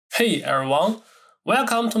Hey everyone,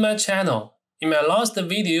 welcome to my channel. In my last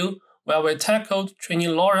video, where we tackled training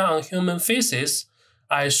LoRa on human faces,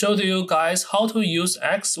 I showed you guys how to use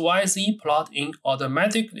XYZ plot in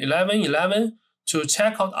Automatic 1111 to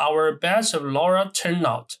check out our batch of LoRa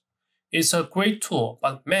turnout. It's a great tool,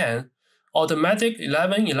 but man, Automatic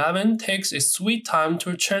 1111 takes its sweet time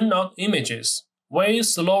to churn out images, way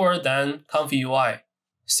slower than ComfyUI.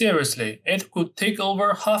 Seriously, it could take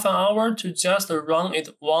over half an hour to just run it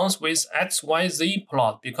once with XYZ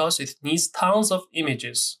plot because it needs tons of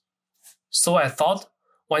images. So I thought,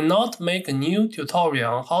 why not make a new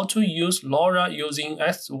tutorial on how to use LoRa using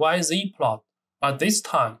XYZ plot, but this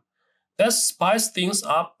time, let's spice things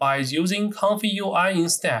up by using ComfyUI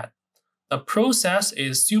instead. The process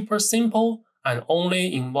is super simple and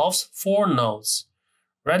only involves 4 nodes.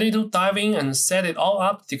 Ready to dive in and set it all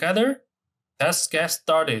up together? Let's get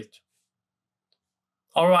started.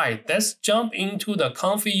 Alright, let's jump into the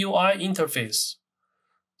ComfyUI interface.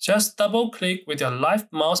 Just double-click with your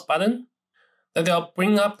left mouse button. That will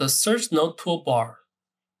bring up the search node toolbar.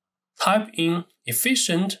 Type in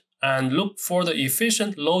efficient and look for the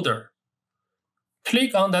efficient loader.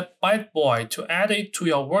 Click on that byte boy to add it to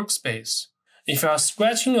your workspace. If you are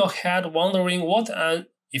scratching your head wondering what an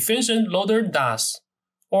efficient loader does,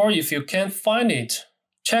 or if you can't find it,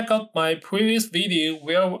 check out my previous video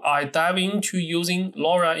where I dive into using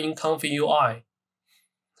LoRa in ComfyUI.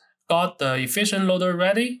 Got the efficient loader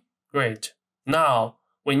ready? Great. Now,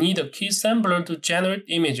 we need a key sampler to generate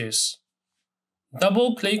images.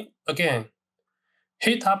 Double-click again.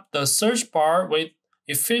 Hit up the search bar with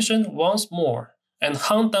efficient once more, and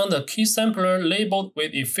hunt down the key sampler labeled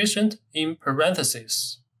with efficient in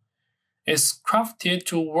parentheses. It's crafted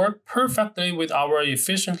to work perfectly with our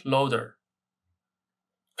efficient loader.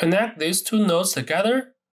 Connect these 2 nodes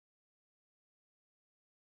together,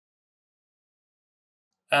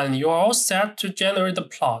 and you're all set to generate the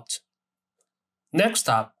plot. Next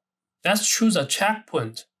up, let's choose a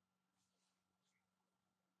checkpoint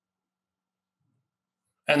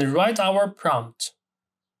and write our prompt.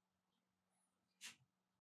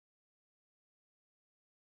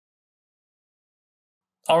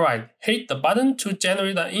 Alright, hit the button to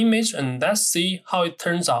generate an image and let's see how it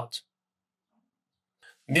turns out.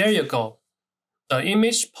 There you go. The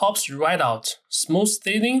image pops right out, smooth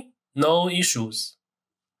sailing, no issues.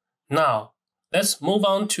 Now, let's move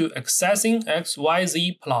on to accessing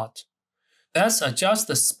XYZ plot. Let's adjust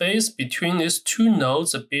the space between these 2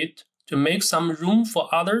 nodes a bit to make some room for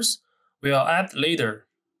others we'll add later.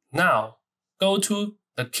 Now, go to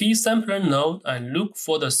the key sampler node and look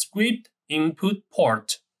for the script input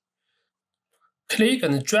port. Click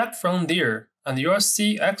and drag from there, and you'll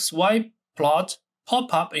see XY plot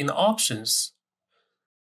pop up in the options.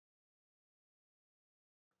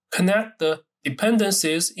 Connect the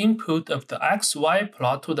dependencies input of the XY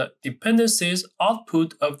plot to the dependencies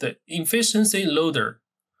output of the efficiency loader.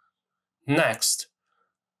 Next,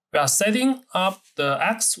 we are setting up the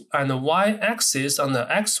X and Y axis on the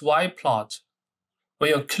XY plot.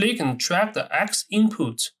 When you click and drag the X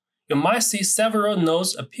input, you might see several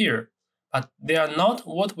nodes appear, but they are not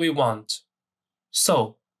what we want.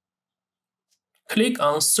 So, click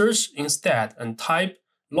on Search instead and type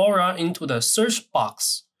LoRa into the search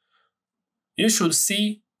box. You should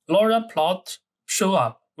see LoRa plot show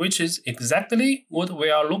up, which is exactly what we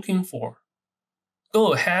are looking for.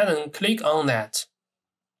 Go ahead and click on that.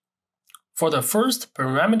 For the first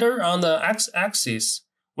parameter on the x-axis,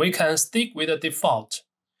 we can stick with the default.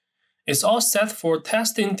 It's all set for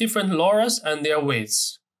testing different LoRa's and their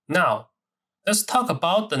weights. Now, let's talk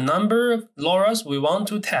about the number of LoRa's we want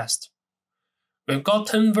to test. We've got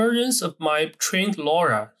 10 versions of my trained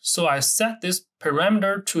LoRa, so I set this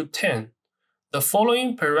parameter to 10. The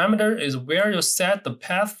following parameter is where you set the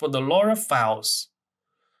path for the LoRa files.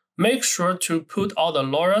 Make sure to put all the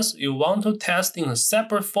LoRa's you want to test in a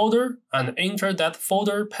separate folder and enter that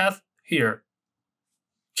folder path here.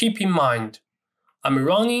 Keep in mind, I'm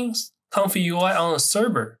running ComfyUI on a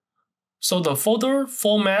server, so the folder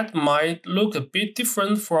format might look a bit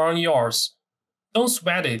different from yours. Don't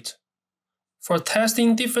sweat it. For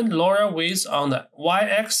testing different LoRa weights on the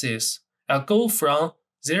y-axis, I'll go from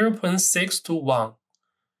 0.6 to 1.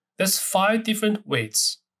 That's 5 different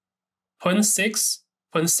weights: 0.6,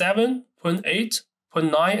 0.7, 0.8,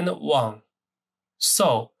 0.9, and 1.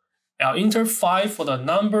 So, I'll enter 5 for the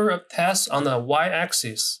number of tests on the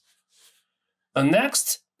y-axis. The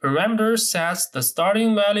next parameter sets the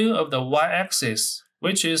starting value of the y-axis,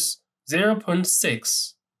 which is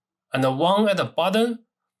 0.6, and the 1 at the bottom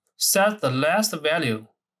sets the last value,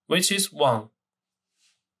 which is 1.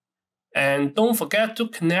 And don't forget to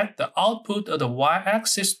connect the output of the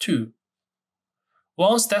y-axis too.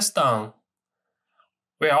 Once that's done,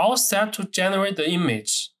 we are all set to generate the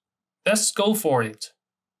image. Let's go for it.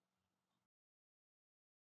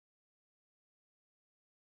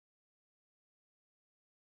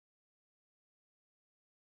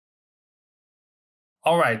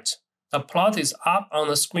 Alright, the plot is up on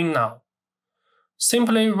the screen now.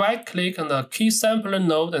 Simply right-click on the key sampler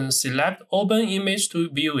node and select Open Image to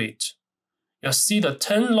view it. You'll see the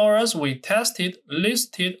 10 LoRAs we tested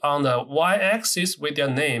listed on the y-axis with their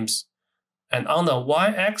names. And on the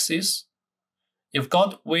y-axis, you've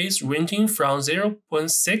got weights ranging from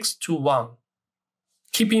 0.6 to 1.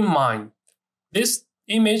 Keep in mind, this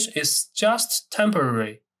image is just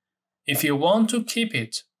temporary. If you want to keep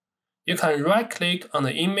it, you can right-click on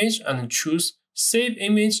the image and choose Save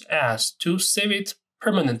Image As to save it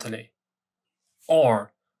permanently.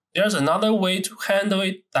 Or, there's another way to handle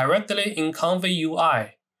it directly in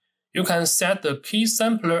ComfyUI. You can set the key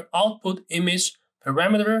sampler output image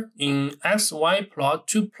parameter in XY plot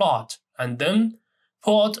to plot, and then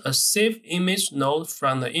pull out a Save Image node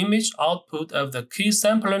from the image output of the key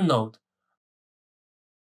sampler node,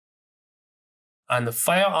 and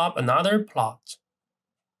fire up another plot.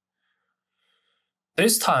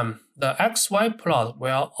 This time, the XY plot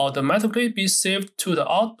will automatically be saved to the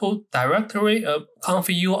output directory of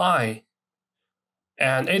ComfyUI,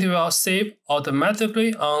 and it will save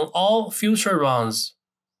automatically on all future runs.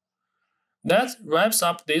 That wraps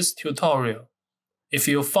up this tutorial. If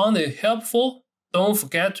you found it helpful, don't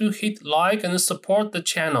forget to hit like and support the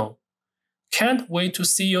channel. Can't wait to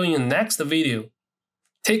see you in the next video.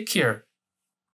 Take care.